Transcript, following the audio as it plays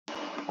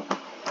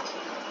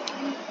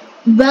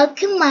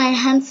Welcome, my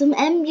handsome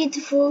and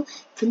beautiful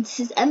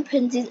princes and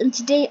princes, and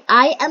today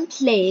I am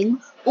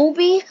playing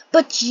Obby,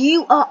 but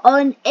you are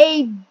on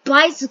a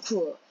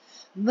bicycle.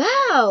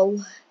 Wow,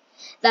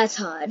 that's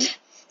hard.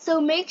 So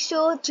make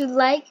sure to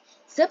like,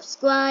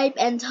 subscribe,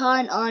 and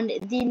turn on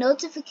the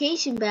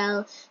notification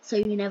bell so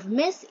you never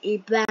miss a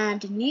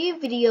brand new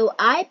video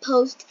I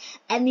post.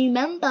 And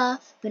remember,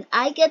 when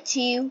I get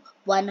to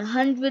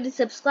 100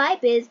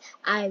 subscribers,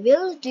 I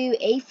will do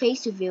a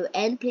face review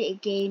and play a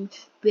game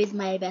with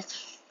my best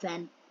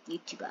friend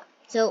YouTuber.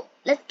 So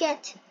let's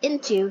get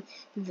into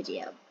the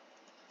video.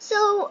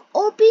 So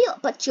Obby,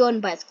 but you're on a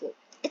bicycle.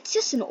 It's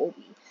just an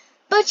Obby,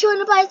 but you're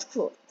on a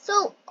bicycle.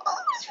 So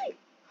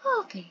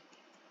okay,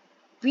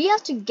 we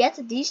have to get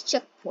these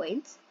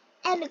checkpoints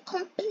and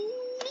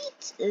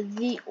complete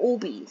the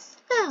Obbies.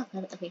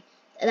 Okay,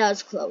 that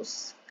was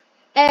close.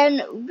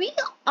 And we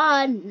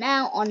are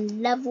now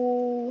on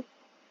level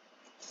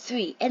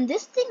 3, and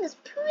this thing is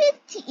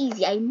pretty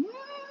easy, I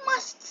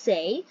must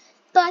say,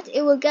 but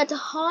it will get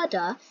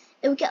harder.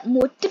 It will get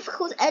more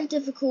difficult and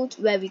difficult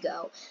where we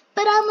go.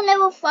 But I'm on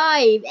level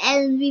 5,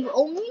 and we've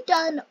only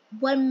done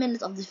 1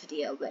 minute of this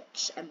video,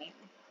 which, I mean,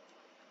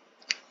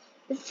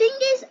 the thing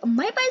is,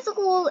 my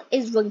bicycle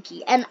is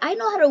runky, and I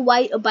know how to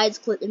ride a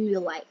bicycle in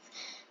real life.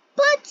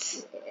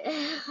 But,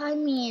 I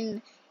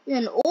mean,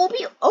 an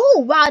Obby,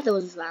 oh wow, there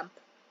was a ramp.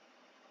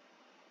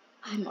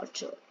 I'm not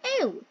sure.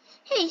 Oh,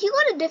 hey, you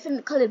got a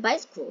different colored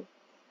bicycle.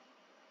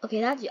 Okay,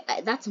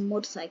 that's a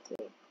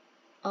motorcycle.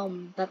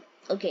 But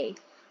okay.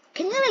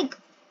 Can you like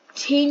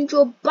change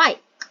your bike?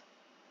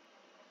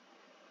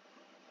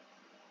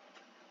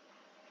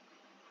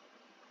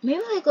 Maybe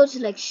if I go to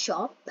like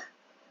shop.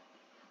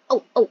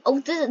 Oh,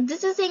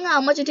 this is saying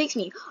how much it takes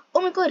me. Oh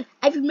my god,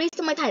 I've been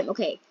wasting my time.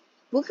 Okay.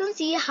 We're gonna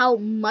see how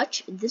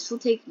much this will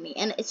take me,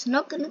 and it's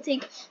not gonna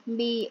take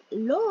me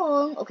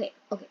long. Okay.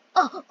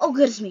 Oh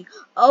goodness me.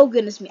 Oh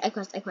goodness me. I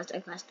crashed.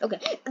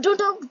 Okay.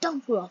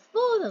 Don't pull off.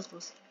 Oh, that was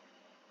close.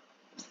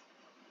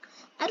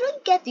 I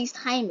don't get these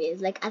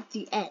timers like at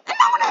the end.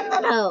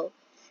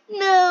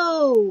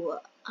 No.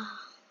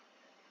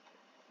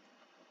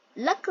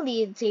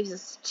 Luckily, it saves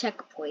us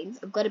checkpoints.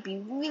 I've got to be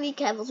really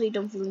careful so you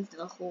don't fall into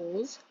the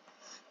holes.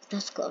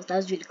 That's close. That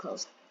was really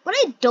close. What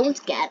I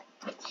don't get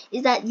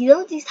is that you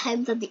know these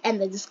times at the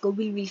end they just go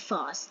really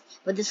fast,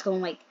 but this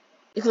going like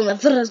and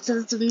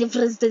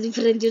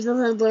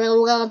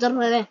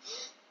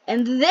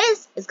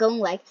this is going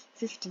like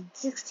 15,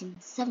 16,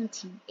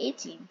 17,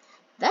 18.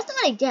 That's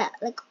what I get.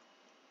 Like,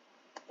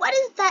 what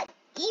is that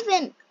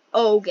even?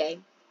 Oh, okay.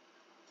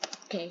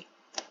 I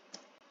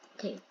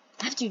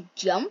have to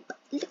jump,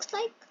 it looks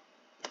like.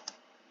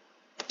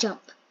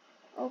 Jump.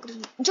 Oh,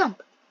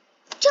 jump.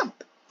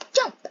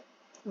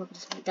 Oh,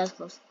 that was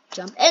close.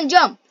 Jump and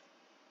jump.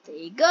 There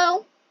you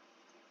go.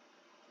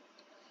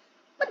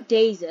 What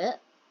day is it?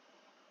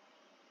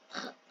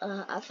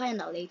 I'll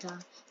find out later.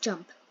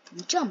 Jump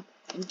and jump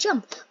and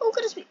jump. Oh,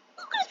 goodness me.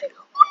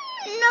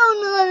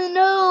 Oh,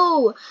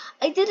 no.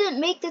 I didn't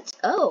make it.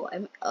 I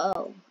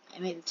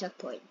made the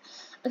checkpoint.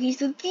 Okay,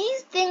 so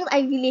these things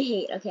I really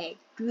hate. Okay,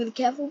 be really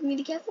careful.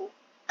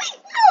 Wait,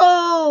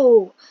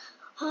 no!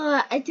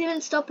 I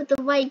didn't stop at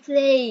the right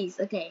place.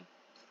 Okay.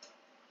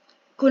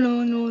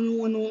 No,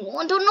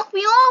 don't knock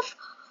me off.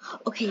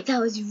 Okay, that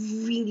was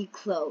really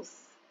close.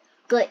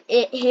 But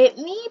it hit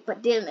me,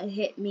 but didn't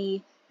hit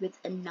me with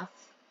enough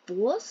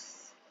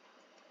force.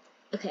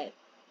 Okay,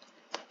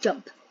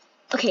 jump.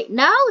 Okay,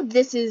 now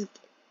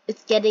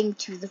it's getting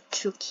to the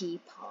tricky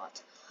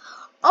part.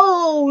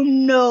 Oh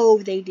no,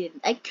 they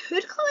didn't. I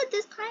could call it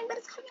this time, but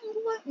it's coming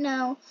right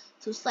now.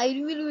 So slide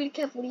really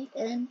carefully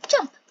and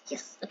jump.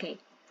 Yes, okay.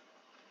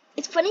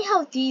 It's funny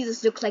how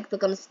these look like they're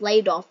gonna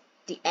slide off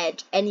the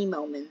edge any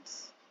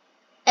moment.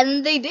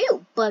 And they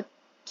do, but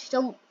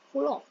don't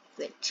fall off,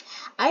 which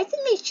I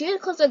think they should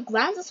because it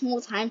grants us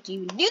more time to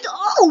even do the—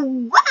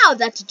 oh wow,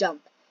 that's a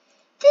jump.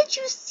 Did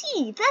you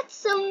see?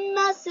 That's a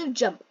massive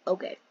jump.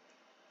 Okay.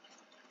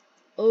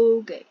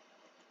 Oh no.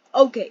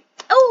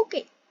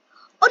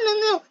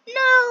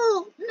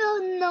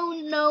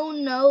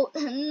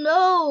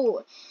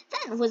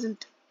 That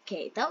wasn't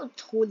okay. That was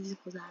totally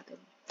supposed to happen.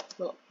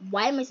 Well,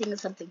 why am I saying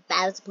something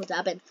bad is supposed to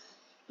happen?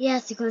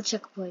 Yes, you got a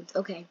checkpoint.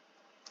 Okay.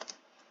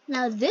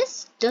 Now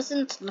this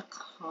doesn't look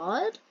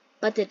hard,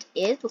 but it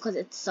is because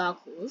it's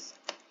circles.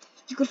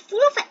 You could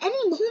fall off at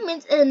any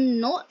moment and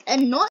not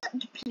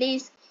the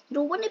place. You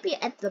don't want to be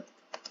at the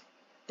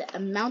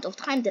amount of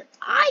time that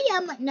I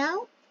am right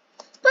now.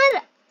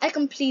 But I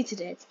completed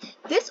it.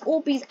 This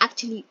Obby is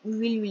actually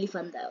really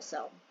fun though.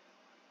 So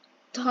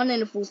turn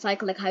in a full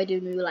cycle like how I do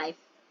in real life.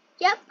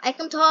 Yep, I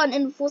can turn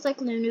in a full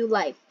cycle in real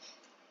life.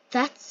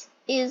 That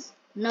is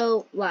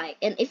no lie.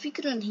 And if you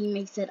couldn't hear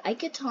me, said I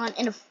could turn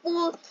in a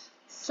full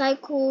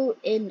cycle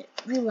in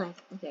real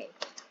life. Okay,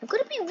 I'm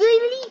gonna be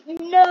really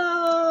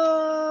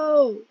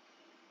no.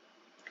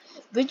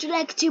 Would you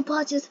like to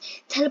purchase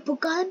teleport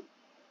gun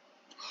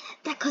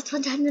that costs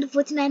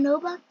 149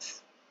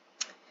 Robux?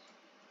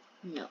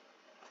 No.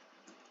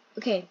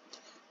 Okay,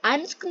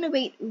 I'm just gonna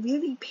wait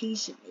really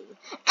patiently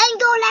and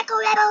go like a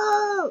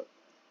rebel.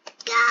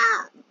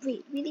 Yeah.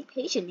 Wait, really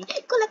patiently.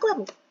 Go like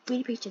level.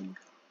 Really patiently.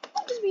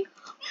 Oh, just me.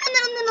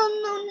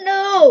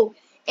 No.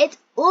 It's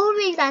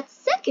always that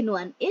second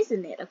one,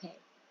 isn't it? Okay.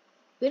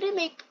 Would it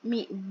make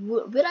me?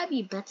 Would I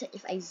be better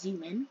if I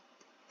zoom in?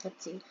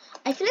 Let's see.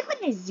 I feel like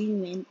when I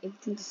zoom in,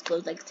 everything just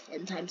goes like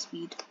 10 times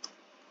speed.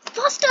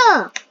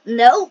 Faster!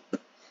 Nope.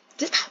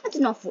 This time I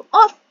did not fall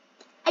off.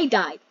 I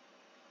died.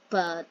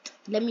 But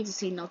let me just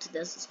say no to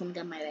this. It's gonna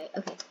get my way.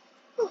 Okay.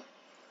 Oh.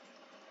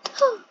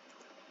 Oh.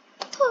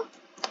 Oh.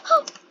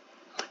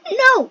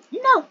 Oh.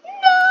 No.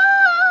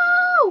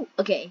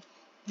 Okay.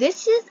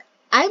 This is.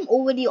 I'm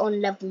already on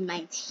level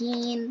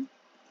 19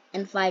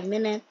 in 5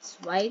 minutes,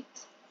 right?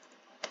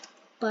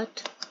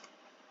 But.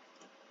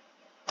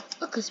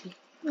 Look at me.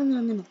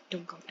 No.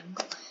 Don't go.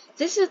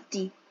 This is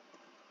the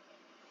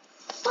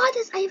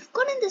farthest I've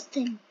gone in this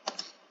thing.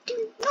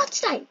 Do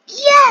not die.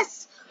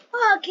 Yes!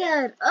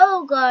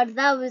 Oh god,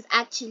 that was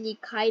actually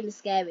kind of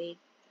scary.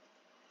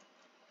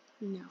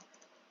 No.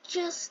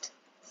 Just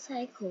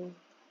cycle.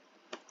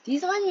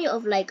 These remind me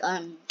of like,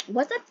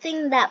 what's that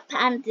thing that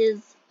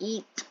pandas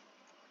eat?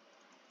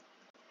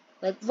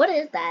 Like, what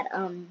is that? I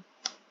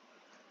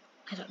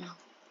don't know.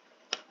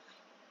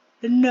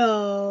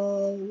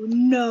 No.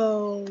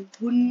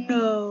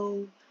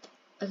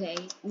 Okay,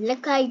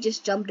 like I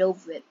just jumped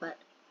over it, but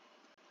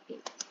okay,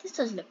 this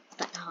doesn't look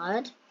that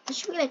hard. This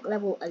should be like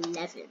level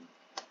 11.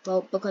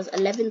 Well, because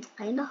 11's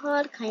kind of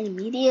hard, kind of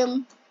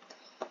medium.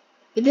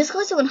 But this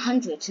goes to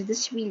 100, so that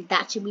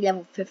should be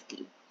level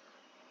 50.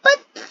 But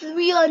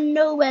we are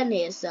nowhere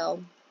near,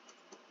 so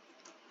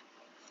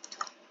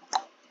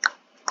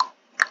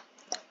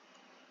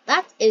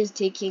that is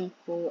taking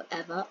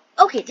forever.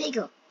 Okay, there you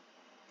go.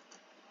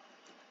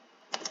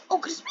 Oh,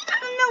 cause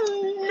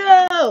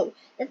no.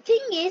 The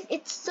thing is,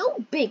 it's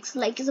so big, so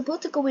like it's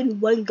supposed to go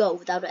in one go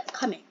without it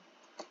coming.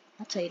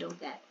 That's why you don't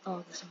get.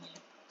 Oh, this one.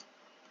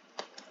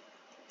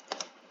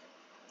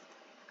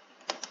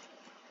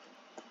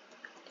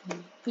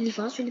 Really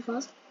fast.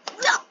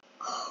 No!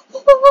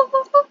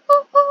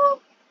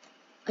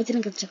 I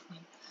didn't get the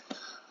checkpoint.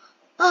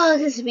 Oh,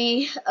 this is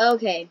me.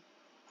 Okay.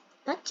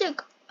 That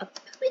took a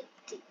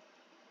pretty...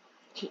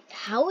 Okay,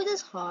 how is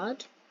this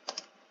hard?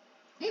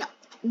 No.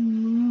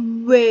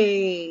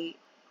 Wait.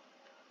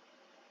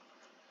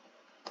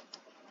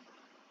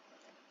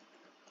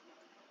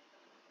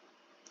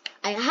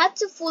 I had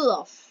to fall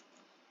off.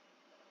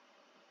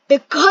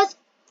 Because...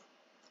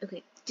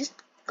 Okay, just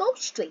go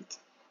straight.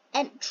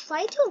 And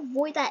try to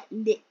avoid that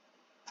lip.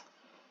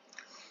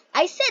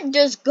 I said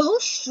just go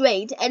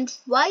straight and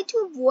try to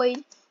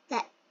avoid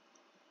that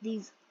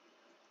lip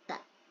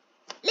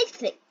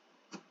thing.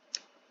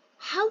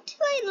 How do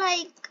I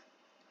like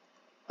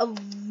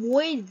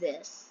avoid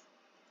this?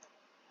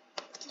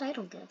 I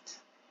don't get.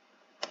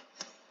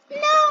 No,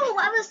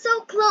 I was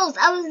so close.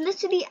 I was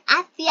literally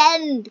at the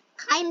end,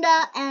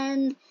 kinda,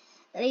 and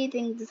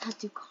anything just had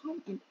to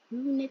come and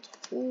ruin it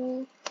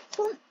all.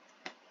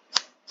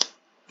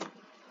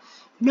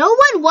 No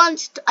one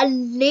wants a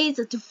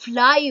laser to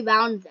fly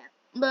around them.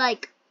 But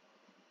like,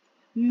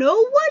 no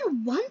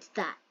one wants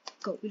that.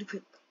 Go really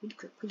quick.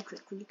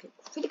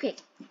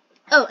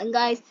 Oh, and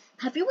guys,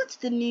 have you watched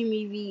the new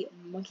movie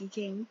Monkey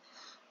King?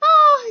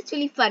 Oh, it's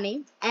really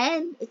funny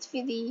and it's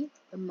really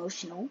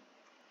emotional.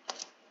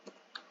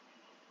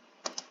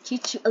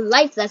 Teach you a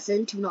life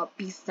lesson to not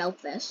be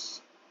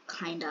selfish,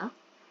 kinda.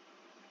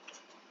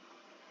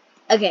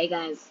 Okay,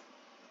 guys,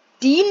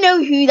 do you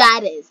know who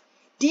that is?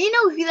 Do you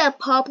know who that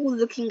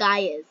purple-looking guy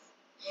is?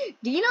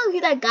 Do you know who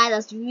that guy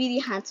that's really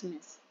handsome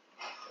is?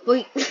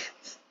 Wait,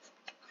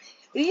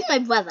 he's my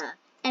brother,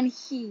 and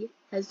he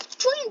has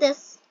joined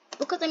us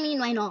because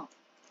why not?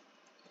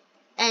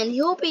 And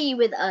he'll be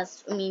with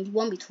us. He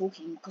won't be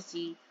talking because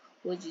he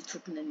was just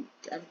talking in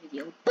the other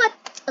video, but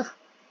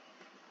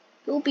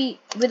he'll be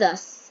with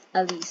us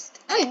at least.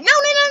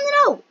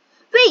 No!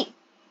 Wait,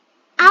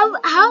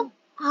 how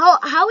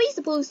are we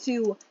supposed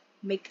to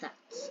make that?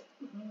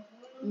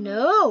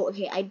 No,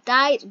 okay, I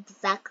died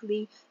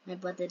exactly. My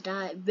brother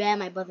died where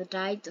my brother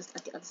died, just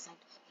at the other side.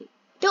 Okay,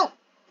 don't.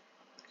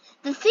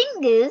 The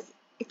thing is,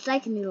 it's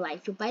like in real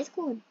life. Your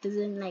bicycle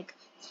doesn't like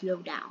slow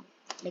down.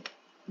 Like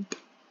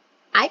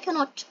I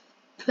cannot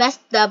press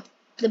the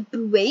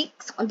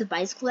brakes on the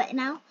bicycle right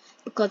now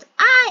because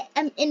I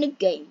am in a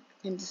game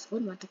and this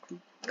automatically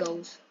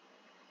goes.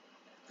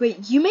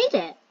 Wait, you made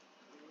it?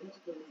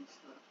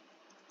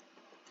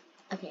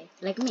 Okay,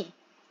 like me.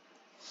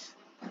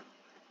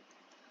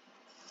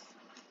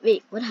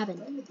 Wait, what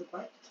happened?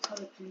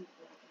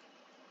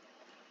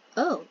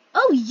 Oh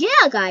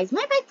yeah, guys,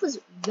 my bike was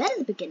red at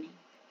the beginning.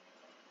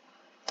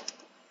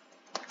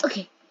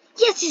 Okay,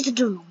 yes,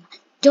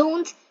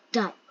 don't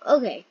die.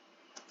 Okay.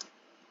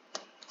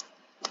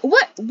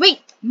 What?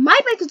 Wait, my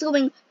bike is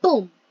going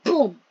boom.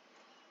 Oh,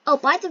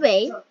 by the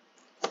way,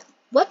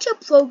 what's your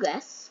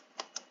progress?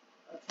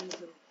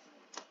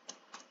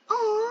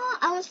 Oh,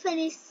 I was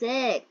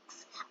 26.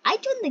 I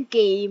joined the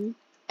game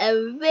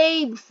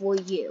way before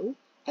you,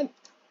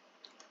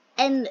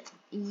 and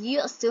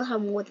you still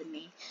have more than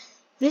me.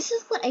 This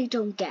is what I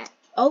don't get.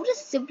 older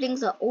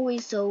siblings are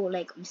always so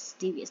like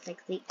mysterious,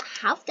 like they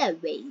have their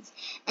ways,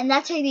 and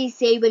that's why they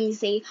say when you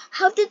say,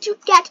 "How did you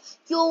get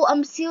your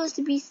cereals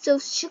to be so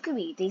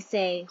sugary?" They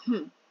say,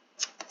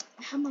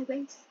 "I have my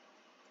ways."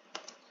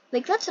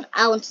 Like that's what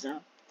I want to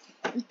know.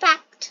 In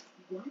fact,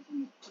 why do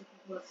you talk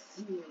about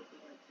cereal?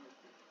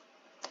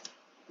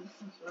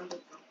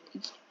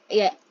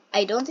 Yeah,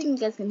 I don't think you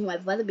guys can hear my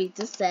brother, but he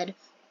just said,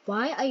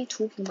 "Why are you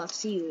talking about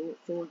cereal?"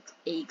 For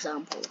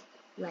example,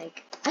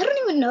 like I don't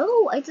even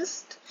know.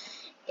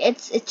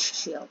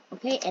 It's chill,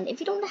 okay? And if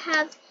you don't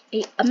have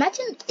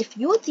imagine if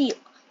you're the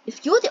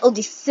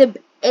oldest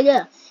sibling,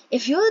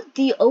 if you're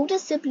the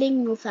oldest sibling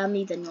in your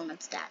family, then you'll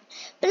understand.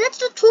 But let's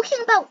start talking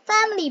about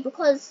family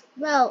because,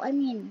 well, I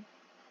mean,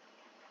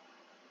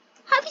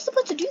 how are we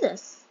supposed to do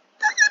this?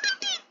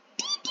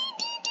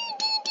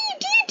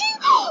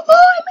 Oh,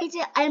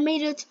 I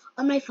made it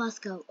on my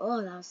first go.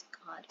 Oh, that was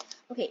God.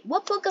 Okay,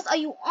 what podcast are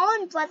you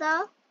on,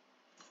 brother?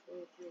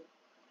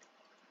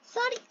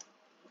 Sorry.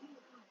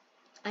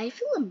 I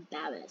feel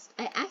embarrassed.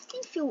 I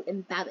actually feel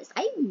embarrassed.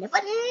 I've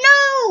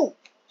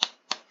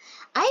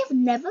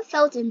never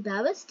felt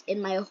embarrassed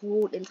in my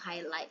whole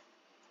entire life.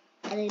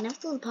 And I never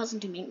saw the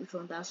person to make me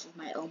feel embarrassed with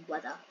my own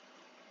brother.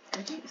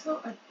 I think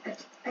so.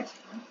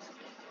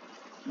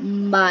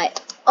 My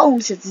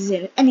own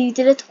citizen. And he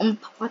did it on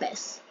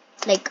purpose.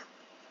 Like,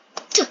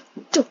 what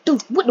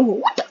the? What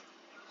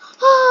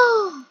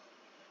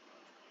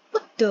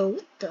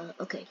the?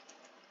 Okay.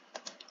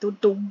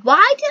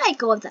 Why did I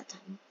go that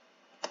time?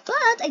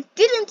 But I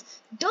didn't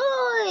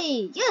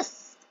die.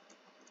 Yes.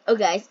 Oh,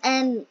 guys,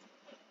 and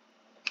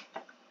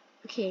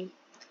okay,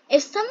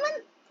 if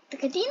someone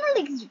like, do you know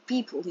like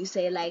people who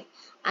say like,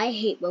 "I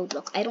hate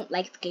Roblox. I don't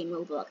like the game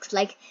Roblox."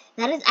 Like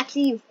that is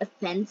actually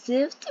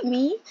offensive to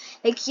me.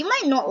 Like you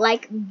might not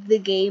like the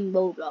game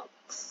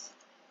Roblox,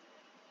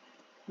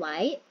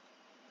 right?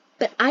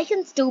 But I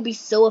can still be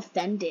so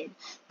offended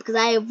because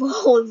I have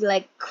whole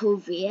like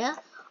career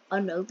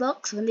on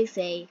Roblox when they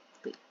say,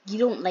 "But you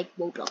don't like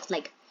Roblox."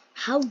 Like,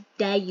 how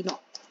dare you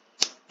not?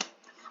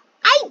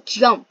 I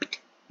jumped.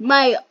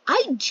 My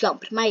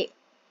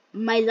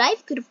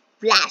life could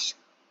flash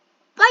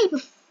right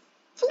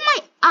before my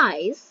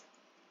eyes,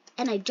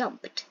 and I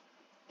jumped.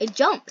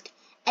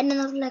 And then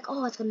I was like,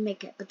 "Oh, it's gonna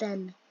make it," but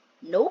then,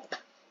 nope.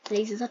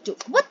 They just have to.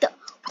 What the?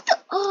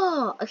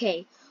 Oh,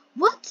 okay.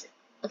 What?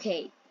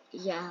 Okay,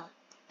 yeah.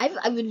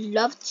 I would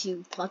love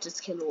to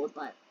purchase kill all,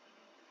 but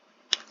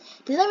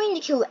does that mean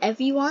you kill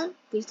everyone?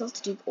 We still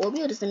have to do Obby,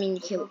 or does that mean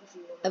you kill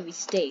every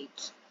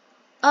stage?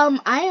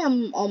 I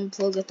am on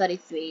progress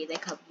 33,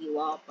 like how you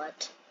are,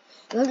 but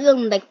you're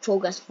on like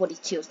progress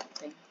 42 or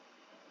something.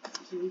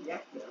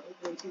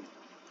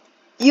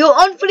 You're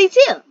on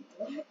 42?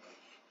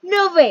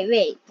 No,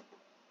 wait.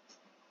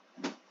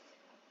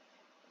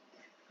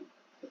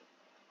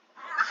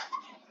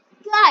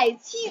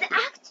 Guys, he's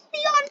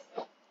actually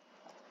on.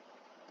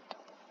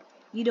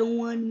 You don't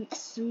want to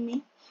mess with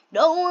me.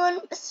 Don't want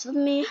to mess with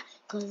me.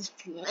 Cause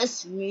if you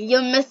mess with me,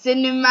 you're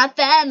messing with my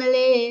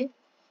family.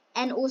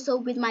 And also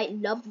with my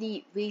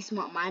lovely, really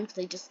smart mind,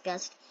 because I just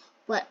guessed.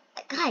 But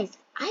guys,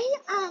 I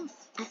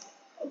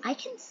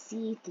can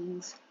see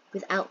things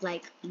without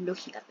like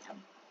looking at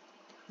them.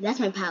 That's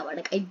my power.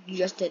 Like I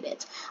just did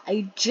it.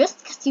 I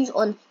just casted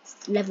on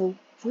level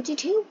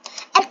 42,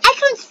 and I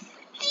can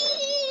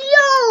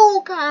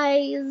feel,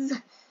 guys.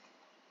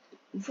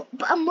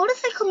 But a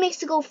motorcycle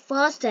makes you go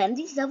faster, and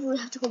these levels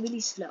have to go really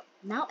slow.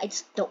 Now I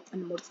just don't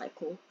on a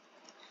motorcycle.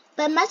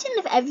 But imagine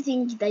if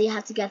everything that you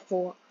have to get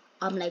for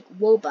like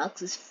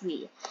Robux is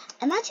free.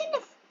 Imagine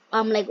if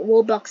like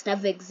Roblox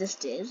never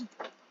existed,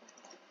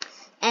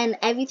 and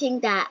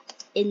everything that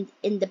in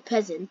the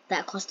present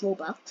that cost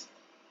Robux,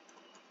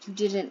 it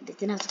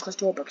didn't have to cost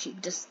Robux. You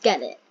could just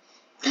get it.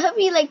 That'd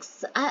be like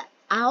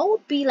I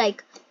would be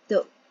like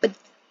but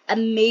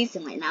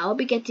amazing right now. I'll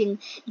be getting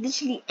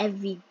literally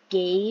every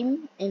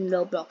game in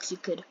Roblox you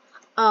could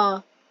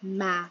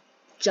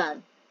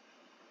imagine.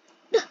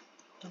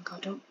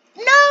 Don't.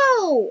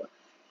 No!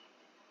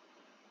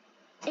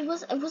 I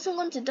wasn't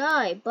going to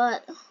die,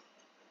 but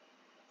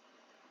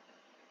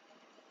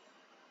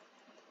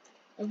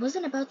I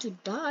wasn't about to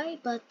die,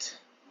 but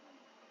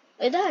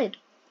I died.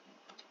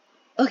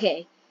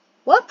 Okay.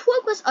 What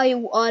progress are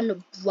you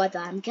on, brother?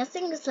 I'm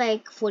guessing it's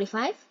like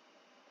 45?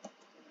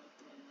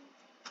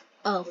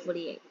 Oh,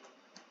 48.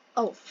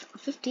 Oh,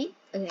 50?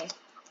 Okay.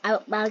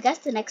 I'll guess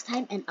the next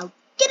time and I'll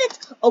get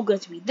it. Oh,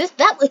 good to me.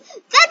 That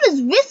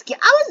was risky.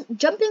 I was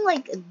jumping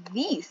like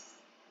this.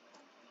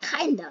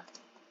 Kinda.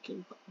 Okay,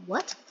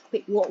 what?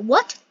 Wait,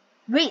 what?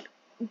 Wait,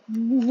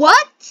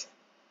 what?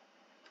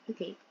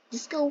 Okay,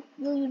 just go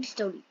really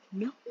slowly.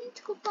 No need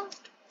to go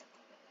fast.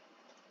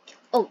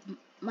 Oh,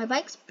 my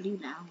bike's blue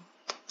now.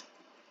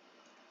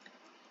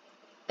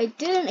 I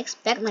didn't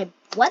expect my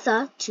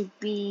brother to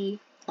be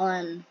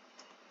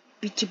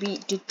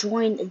to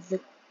join the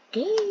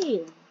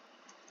game.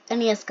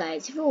 And yes,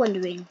 guys, if you're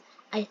wondering,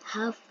 I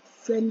have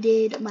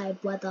friended my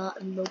brother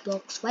in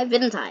Roblox. Why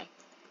didn't I?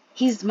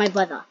 He's my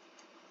brother.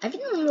 I've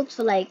been on Roblox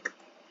for like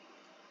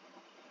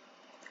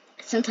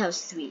since I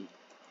was 3.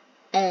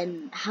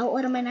 And how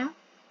old am I now?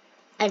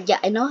 And yeah,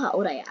 I know how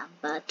old I am,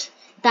 but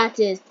that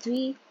is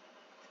 3.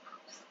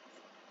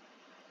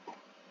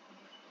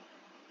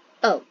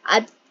 Oh,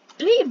 I've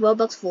played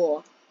Roblox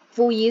for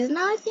 4 years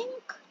now, I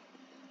think.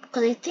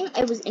 Because I think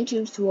I was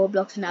introduced to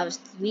Roblox when I was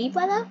 3,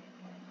 brother.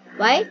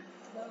 Right?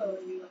 No,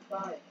 you were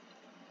 5.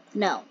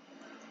 No.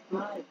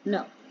 5.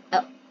 No.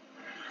 Oh.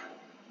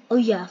 Oh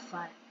yeah,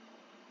 5.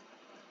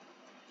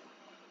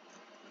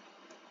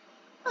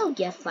 Oh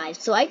yeah, 5.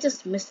 So I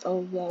just missed a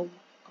wall.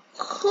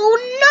 Oh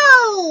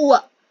no!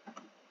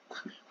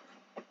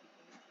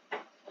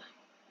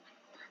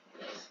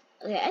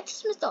 Okay, I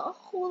just missed a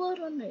whole lot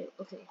on it.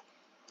 Okay.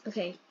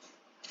 Okay.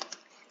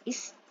 We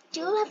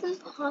still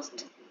haven't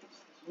passed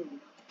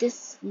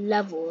this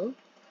level.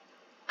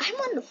 I'm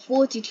on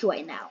 42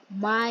 right now.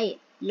 My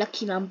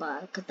lucky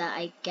number, because that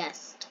I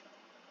guessed.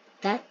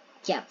 That,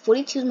 yeah,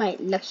 42 is my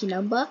lucky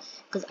number,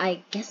 because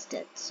I guessed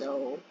it.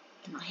 So,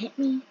 do not hit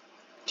me.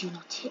 Do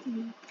not hit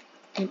me.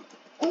 I'm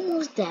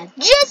almost there.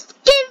 Just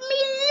give me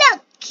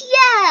luck!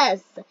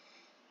 Yes!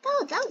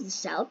 That was a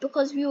shout,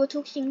 because we were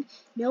talking,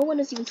 no one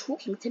was even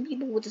talking. 10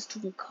 people were just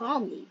talking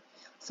calmly.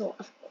 So,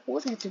 of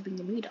course, I had to bring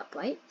the mood up,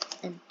 right?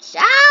 And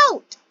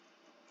shout!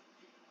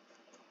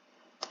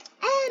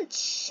 And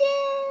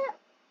cheer!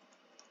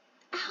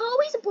 How are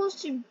we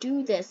supposed to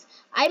do this?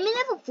 I'm in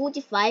level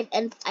 45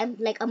 and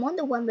I'm on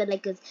the one where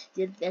like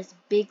there's this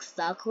big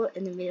circle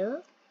in the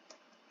middle.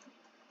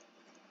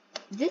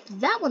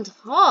 That one's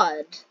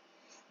hard.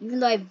 Even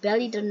though I've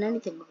barely done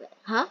anything with it.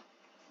 Huh?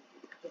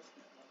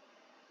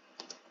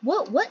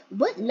 What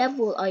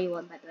level are you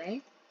on, by the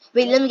way?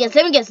 Wait, let me guess.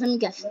 Let me guess.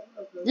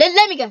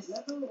 Let me guess.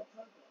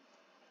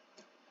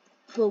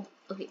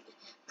 Okay.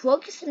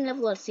 Progress and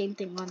level are the same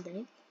thing, aren't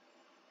they?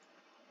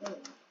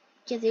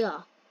 Yeah, they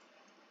are.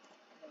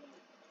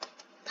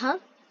 Huh?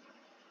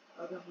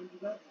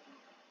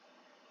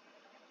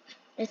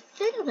 I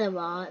think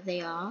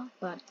they are,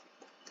 but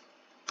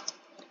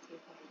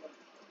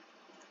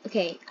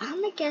okay,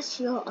 I'm gonna guess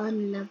you're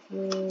on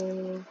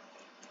level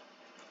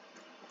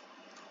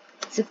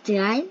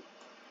 69.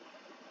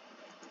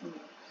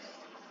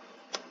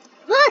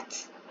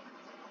 What?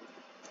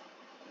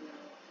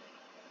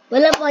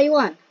 What level are you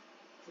on?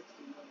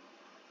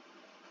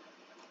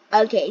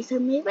 Okay, so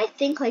maybe I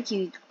think like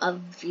you are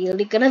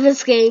really good at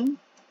this game,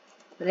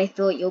 but I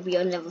thought you'll be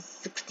on level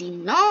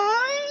 69.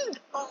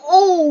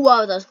 Oh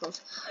wow, that was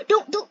close.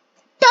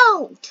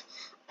 Don't!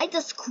 I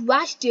just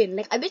crashed in.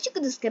 Like I bet you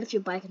could just get off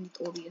your bike and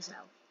just order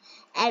yourself,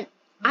 and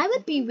I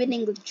would be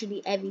winning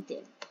literally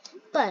everything.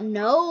 But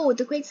no,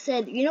 the crate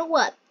said, you know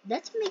what?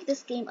 Let's make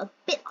this game a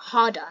bit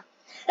harder.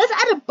 Let's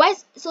add a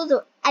bicycle.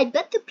 So I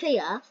bet the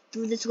player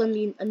thought this was gonna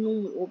be a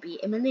normal Obby,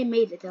 and when they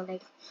made it, they're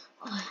like,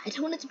 oh, I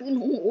don't want it to be a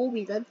normal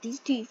Obby. These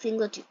two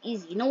things are too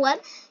easy. You know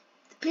what?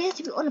 The player has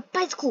to be on a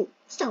bicycle.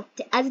 So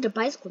they added a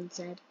bicycle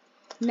instead.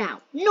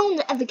 Now, no one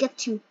will ever get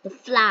to the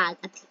flag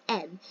at the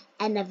end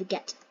and never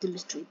get the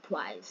mystery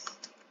prize.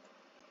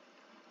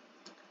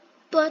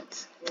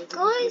 But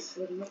guys,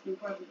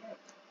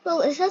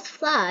 well, it says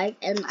flag,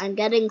 and I'm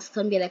getting it's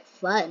gonna be like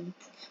fun,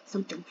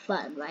 something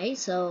fun, right?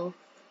 So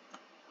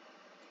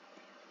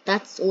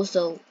that's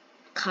also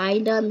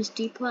kinda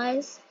mystery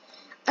prize.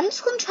 I'm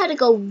just gonna try to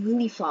go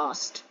really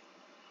fast,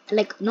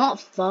 like not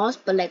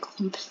fast, but like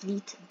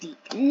complete the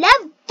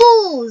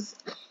levels.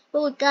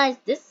 Well, guys,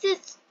 this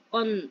is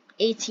on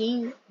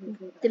 18.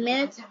 The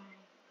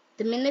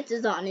minute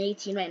is on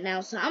 18 right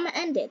now, so I'm gonna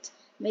end it.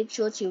 Make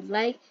sure to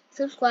like,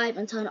 subscribe,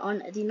 and turn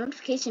on the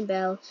notification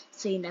bell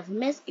so you never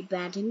miss a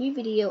brand new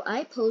video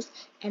I post.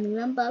 And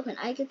remember, when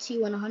I get to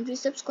 100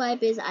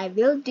 subscribers, I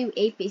will do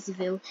a face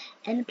reveal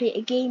and play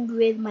a game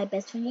with my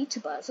best friend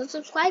YouTuber. So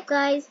subscribe,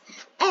 guys.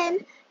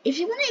 And if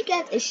you want to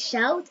get a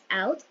shout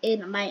out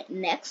in my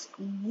next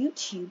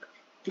YouTube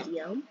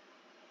video,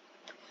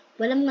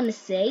 what I'm gonna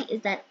say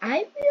is that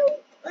I will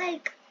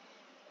like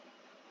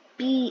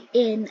be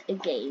in a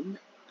game.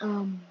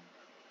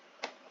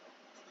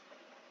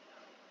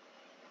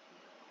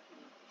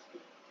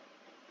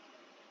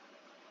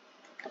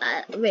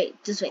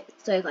 Just wait.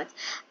 Sorry, guys.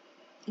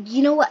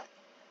 You know what?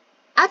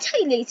 I'll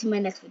tell you later in my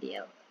next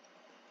video.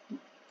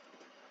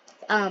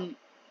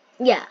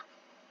 Yeah.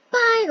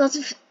 Bye.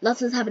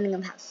 Lots of happening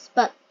in the house.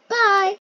 But bye.